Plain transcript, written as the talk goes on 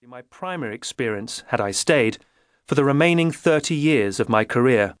my primary experience, had I stayed, for the remaining 30 years of my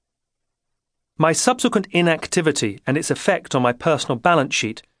career. My subsequent inactivity and its effect on my personal balance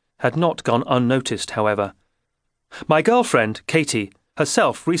sheet had not gone unnoticed, however. My girlfriend, Katie,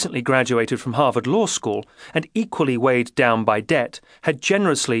 herself recently graduated from Harvard Law School and equally weighed down by debt, had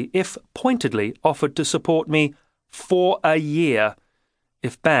generously, if pointedly, offered to support me for a year,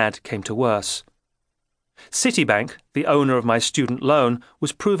 if bad came to worse. Citibank, the owner of my student loan,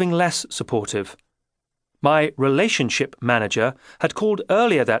 was proving less supportive. My relationship manager had called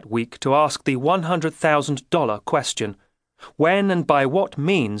earlier that week to ask the $100,000 question: when and by what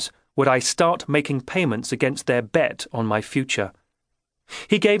means would I start making payments against their bet on my future?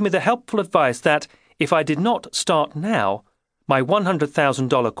 He gave me the helpful advice that, if I did not start now, my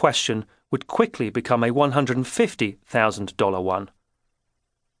 $100,000 question would quickly become a $150,000 one.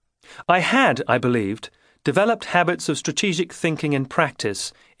 I had, I believed, developed habits of strategic thinking and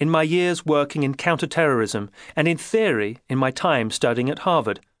practice in my years working in counterterrorism and in theory in my time studying at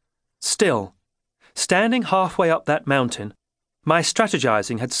Harvard. Still, standing halfway up that mountain, my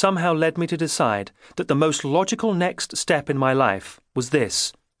strategizing had somehow led me to decide that the most logical next step in my life was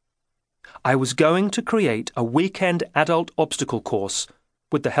this. I was going to create a weekend adult obstacle course,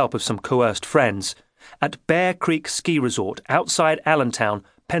 with the help of some coerced friends, at Bear Creek Ski Resort outside Allentown,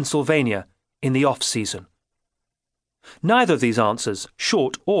 Pennsylvania, in the off-season. Neither of these answers,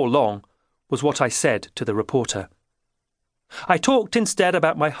 short or long, was what I said to the reporter. I talked instead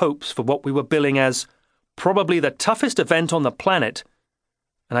about my hopes for what we were billing as probably the toughest event on the planet,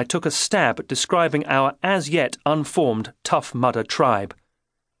 and I took a stab at describing our as-yet unformed Tough Mudder tribe.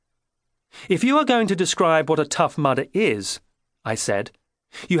 If you are going to describe what a Tough Mudder is, I said,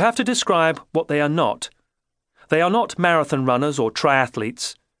 you have to describe what they are not. They are not marathon runners or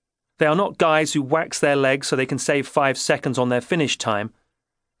triathletes. They are not guys who wax their legs so they can save 5 seconds on their finish time.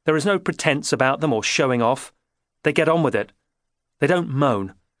 There is no pretense about them or showing off. They get on with it. They don't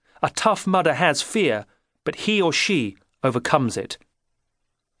moan. A Tough Mudder has fear, but he or she overcomes it.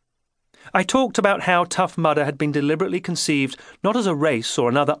 I talked about how Tough Mudder had been deliberately conceived not as a race or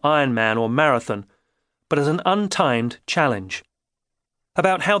another Ironman or marathon, but as an untimed challenge.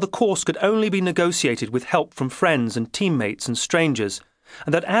 About how the course could only be negotiated with help from friends and teammates and strangers,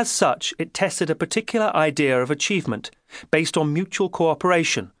 and that as such it tested a particular idea of achievement based on mutual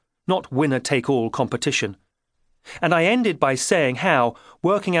cooperation, not winner-take-all competition. And I ended by saying how,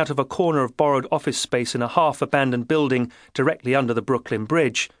 working out of a corner of borrowed office space in a half-abandoned building directly under the Brooklyn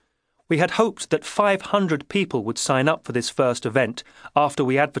Bridge, we had hoped that 500 people would sign up for this first event after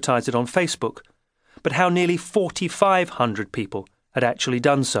we advertised it on Facebook, but how nearly 4,500 people had actually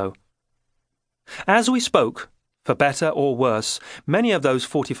done so. As we spoke, for better or worse, many of those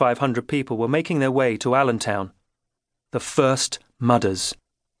 4,500 people were making their way to Allentown. The first mudders.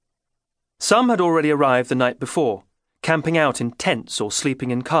 Some had already arrived the night before, camping out in tents or sleeping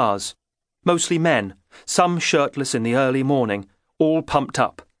in cars. Mostly men, some shirtless in the early morning, all pumped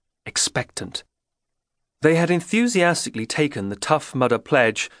up, expectant. They had enthusiastically taken the Tough Mudder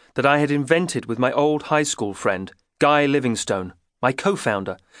pledge that I had invented with my old high school friend, Guy Livingstone, my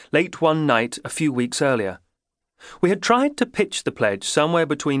co-founder, late one night a few weeks earlier. We had tried to pitch the pledge somewhere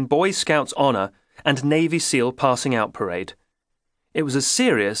between Boy Scouts Honor and Navy SEAL Passing Out Parade. It was as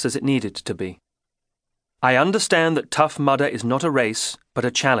serious as it needed to be. I understand that Tough Mudder is not a race, but a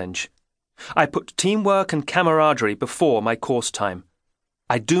challenge. I put teamwork and camaraderie before my course time.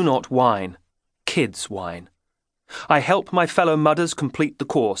 I do not whine. Kids whine. I help my fellow mudders complete the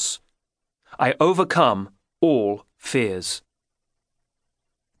course. I overcome all fears.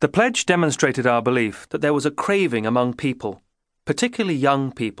 The pledge demonstrated our belief that there was a craving among people, particularly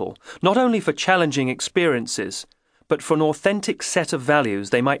young people, not only for challenging experiences, but for an authentic set of values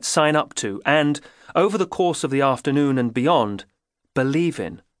they might sign up to and, over the course of the afternoon and beyond, believe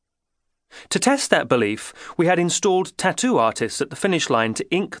in. To test that belief, we had installed tattoo artists at the finish line to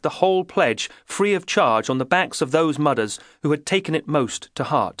ink the whole pledge free of charge on the backs of those mudders who had taken it most to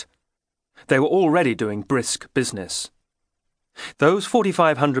heart. They were already doing brisk business. Those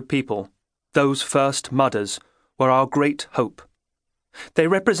 4,500 people, those first mudders, were our great hope. They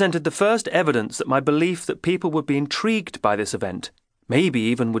represented the first evidence that my belief that people would be intrigued by this event, maybe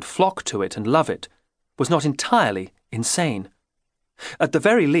even would flock to it and love it, was not entirely insane. At the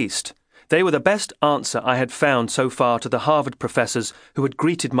very least, they were the best answer I had found so far to the Harvard professors who had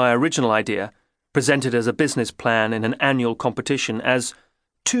greeted my original idea, presented as a business plan in an annual competition, as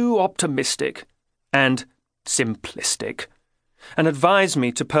too optimistic and simplistic, and advised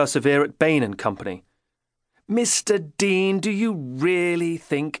me to persevere at Bain & Company. Mr. Dean, do you really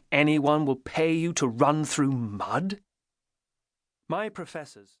think anyone will pay you to run through mud? My professors